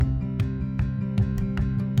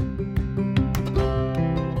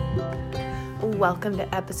welcome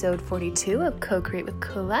to episode 42 of Co-Create with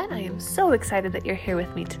Colette. I am so excited that you're here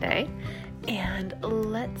with me today, and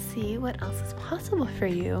let's see what else is possible for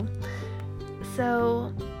you.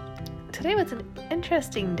 So today was an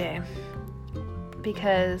interesting day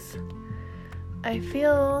because I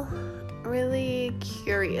feel really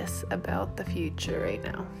curious about the future right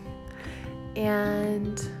now,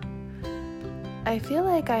 and I feel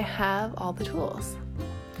like I have all the tools.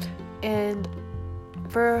 And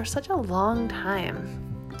for such a long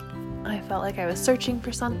time, I felt like I was searching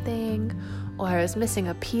for something, or I was missing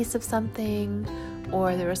a piece of something,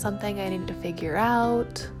 or there was something I needed to figure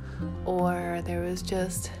out, or there's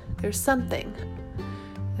something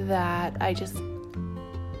that I just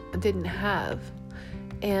didn't have.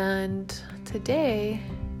 And today,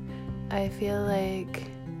 I feel like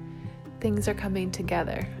things are coming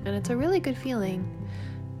together, and it's a really good feeling.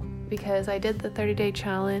 Because I did the 30-day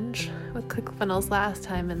challenge with ClickFunnels last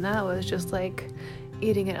time, and that was just like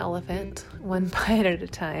eating an elephant one bite at a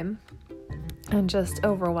time, and just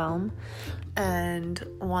overwhelmed and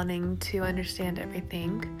wanting to understand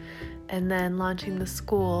everything. And then launching the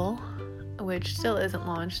school, which still isn't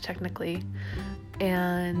launched technically,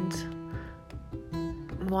 and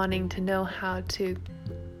wanting to know how to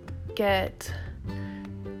get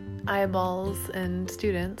eyeballs and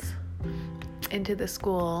students into the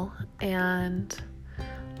school, and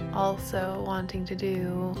also wanting to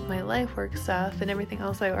do my life work stuff and everything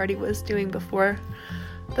else I already was doing before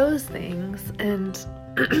those things. And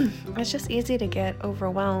it's just easy to get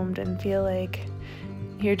overwhelmed and feel like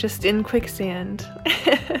you're just in quicksand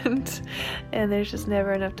and there's just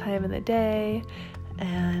never enough time in the day,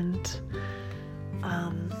 and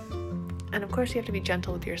of course you have to be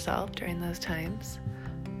gentle with yourself during those times.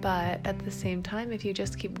 But at the same time, if you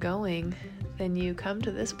just keep going, then you come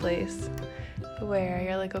to this place where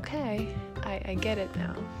you're like, okay, I get it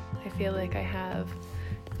now. I feel like I have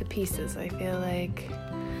the pieces. I feel like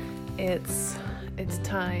it's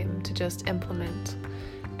time to just implement.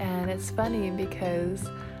 And it's funny because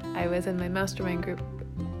I was in my mastermind group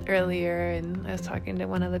earlier, and I was talking to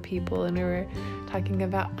one of the people, and we were talking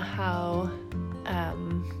about how,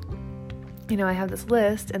 I have this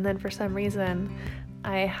list, and then for some reason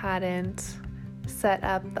I hadn't set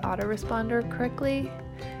up the autoresponder correctly.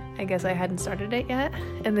 I guess I hadn't started it yet,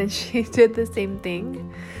 and then she did the same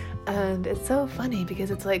thing. And it's so funny because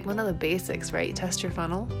it's like one of the basics, right? Test your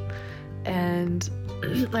funnel. And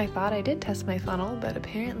I thought I did test my funnel, but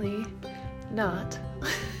apparently not.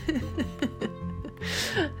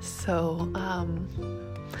 So,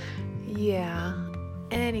 yeah.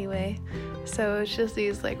 Anyway, so it's just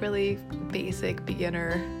these like really basic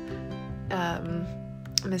beginner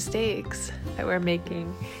mistakes that we're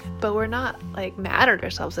making, but we're not like mad at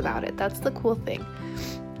ourselves about it. That's the cool thing.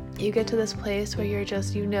 You get to this place where you're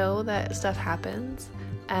just, that stuff happens,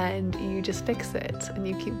 and you just fix it and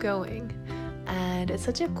you keep going. And it's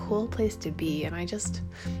such a cool place to be. And I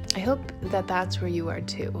hope that that's where you are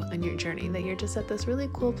too on your journey, that you're just at this really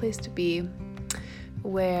cool place to be,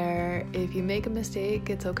 where if you make a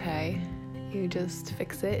mistake, it's okay. You just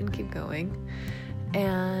fix it and keep going.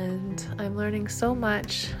 And I'm learning so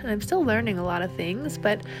much, and I'm still learning a lot of things,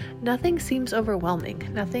 but nothing seems overwhelming.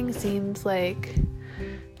 Nothing seems like,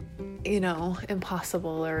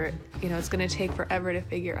 impossible, or, it's going to take forever to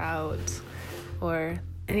figure out, or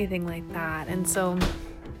anything like that. And so,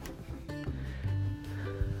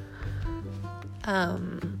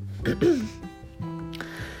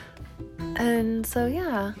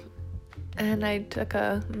 yeah. And I took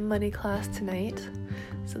a money class tonight.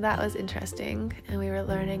 So that was interesting, and we were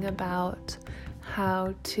learning about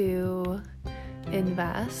how to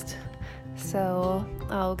invest. So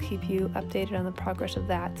I'll keep you updated on the progress of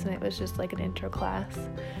that. Tonight was just like an intro class,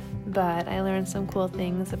 but I learned some cool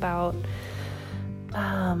things about,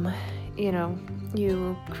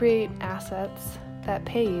 you create assets that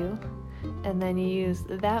pay you, and then you use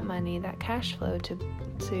that money, that cash flow, to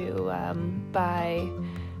buy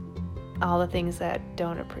all the things that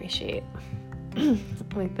don't appreciate.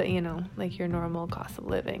 like your normal cost of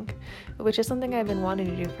living, which is something I've been wanting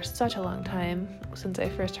to do for such a long time, since I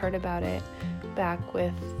first heard about it back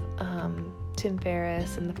with Tim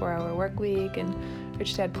Ferriss and the 4-Hour Work Week and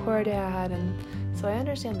Rich Dad Poor Dad. And so I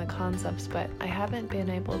understand the concepts, but I haven't been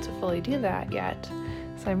able to fully do that yet.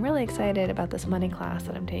 So I'm really excited about this money class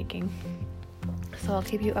that I'm taking. So I'll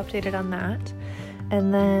keep you updated on that.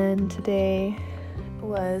 And then today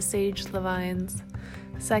was Sage Levine's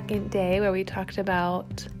second day, where we talked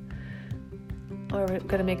about, or we're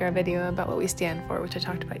going to make our video about what we stand for, which I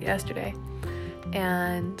talked about yesterday.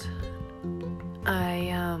 And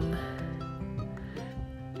I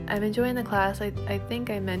I'm enjoying the class. I think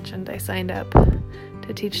I mentioned I signed up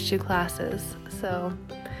to teach 2 classes. So,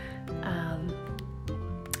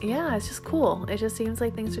 yeah, it's just cool. It just seems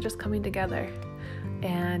like things are just coming together,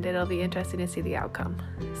 and it'll be interesting to see the outcome.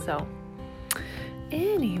 So,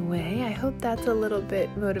 anyway, I hope that's a little bit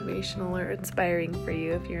motivational or inspiring for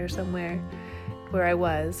you if you're somewhere where I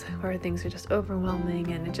was, where things are just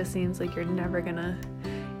overwhelming and it just seems like you're never gonna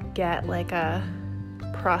get like a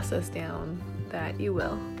process down that you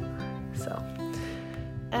will. So,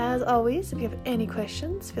 as always, if you have any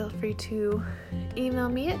questions, feel free to email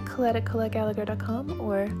me at Colette@ColetteGallagher.com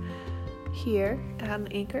or here on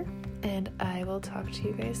Anchor, and I will talk to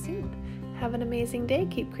you guys soon. Have an amazing day.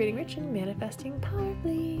 Keep creating rich and manifesting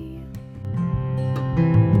powerfully.